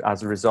that was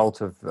as a result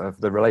of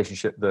the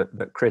relationship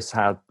that Chris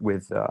had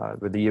with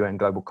the UN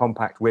Global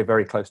Compact. We're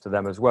very close to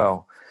them as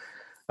well.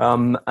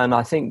 And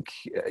I think,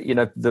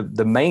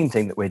 the main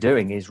thing that we're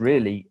doing is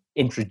really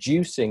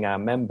introducing our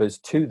members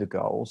to the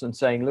goals and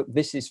saying, look,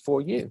 this is for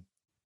you.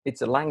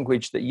 It's a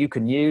language that you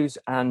can use.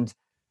 And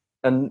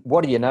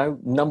what do you know?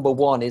 Number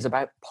one is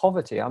about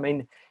poverty. I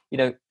mean,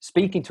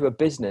 speaking to a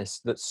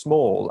business that's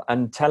small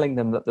and telling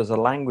them that there's a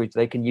language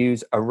they can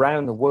use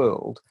around the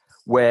world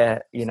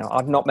where,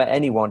 I've not met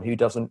anyone who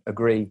doesn't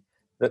agree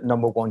that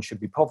number one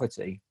should be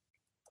poverty.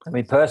 I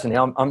mean, personally,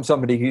 I'm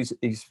somebody who's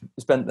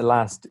spent the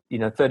last,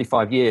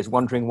 35 years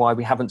wondering why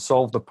we haven't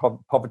solved the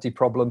poverty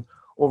problem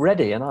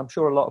already. And I'm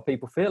sure a lot of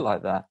people feel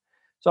like that.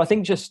 So I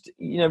think just,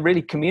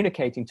 really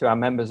communicating to our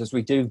members, as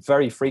we do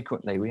very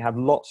frequently, we have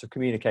lots of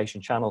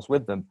communication channels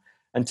with them,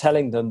 and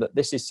telling them that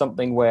this is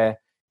something where,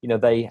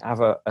 they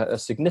have a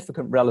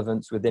significant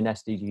relevance within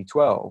SDG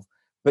 12,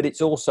 but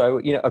it's also,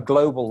 a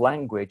global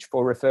language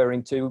for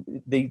referring to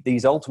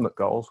these ultimate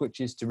goals, which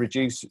is to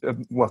reduce,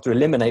 to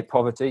eliminate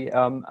poverty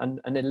and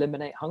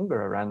eliminate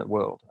hunger around the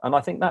world. And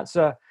I think that's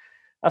a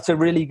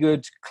really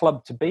good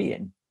club to be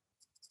in.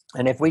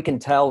 And if we can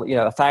tell,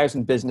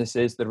 1,000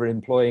 businesses that are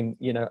employing,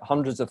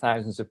 hundreds of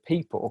thousands of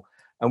people,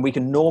 and we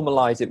can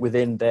normalize it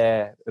within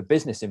their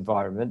business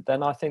environment,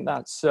 then I think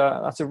that's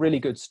a really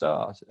good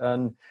start.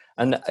 And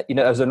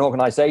as an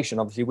organization,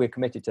 obviously we're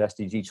committed to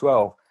SDG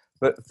 12.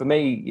 But for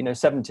me,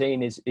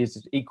 17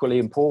 is equally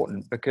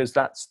important, because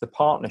that's the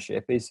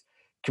partnership, is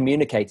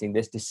communicating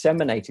this,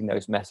 disseminating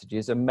those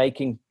messages and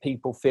making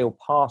people feel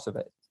part of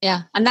it.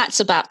 Yeah, and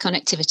that's about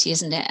connectivity,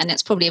 isn't it? And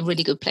it's probably a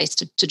really good place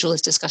to draw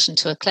this discussion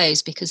to a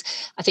close, because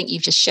I think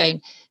you've just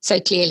shown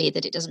so clearly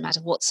that it doesn't matter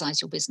what size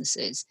your business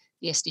is,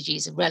 the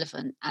SDGs are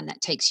relevant, and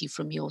that takes you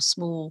from your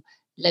small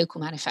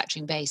local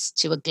manufacturing base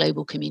to a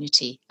global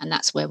community. And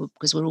that's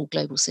because we're all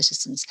global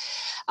citizens.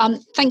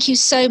 Thank you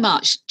so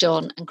much,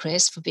 John and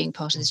Chris, for being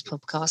part of this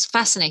podcast.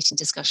 Fascinating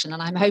discussion.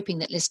 And I'm hoping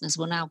that listeners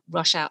will now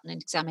rush out and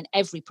examine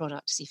every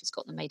product to see if it's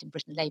got the Made in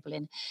Britain label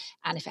in.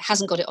 And if it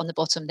hasn't got it on the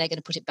bottom, they're going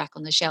to put it back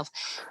on the shelf.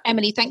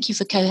 Emily, thank you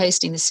for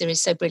co-hosting this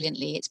series so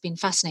brilliantly. It's been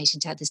fascinating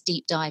to have this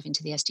deep dive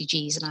into the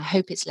SDGs, and I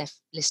hope it's left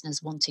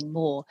listeners wanting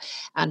more.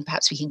 And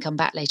perhaps we can come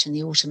back later in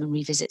the autumn and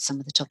revisit some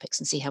of the topics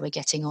and see how we're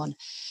getting on.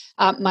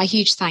 My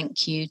huge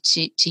thank you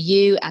to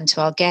you and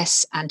to our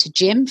guests, and to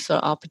Jim, for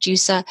our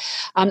producer.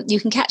 You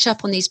can catch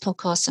up on these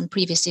podcasts and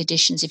previous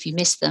editions if you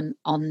missed them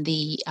on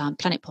the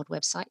Planet Pod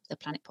website,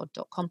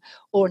 theplanetpod.com,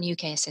 or on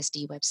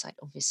UKSSD website,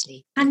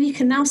 obviously. And you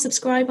can now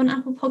subscribe on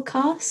Apple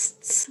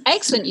Podcasts.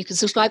 Excellent. You can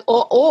subscribe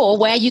or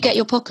where you get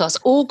your podcasts.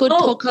 All good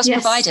podcast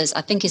providers,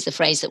 I think, is the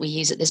phrase that we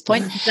use at this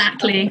point.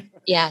 Exactly.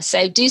 Yeah,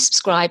 so do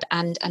subscribe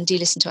and do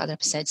listen to other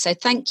episodes. So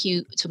thank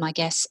you to my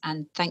guests,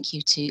 and thank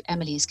you to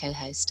Emily as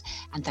co-host,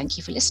 and thank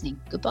you for listening.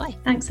 Goodbye.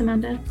 Thanks,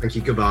 Amanda. Thank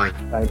you. Goodbye.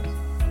 Thanks.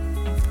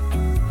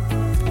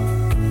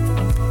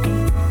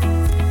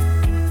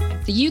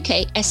 The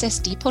UK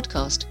SSD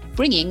podcast,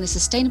 bringing the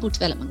Sustainable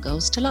Development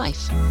Goals to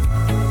life.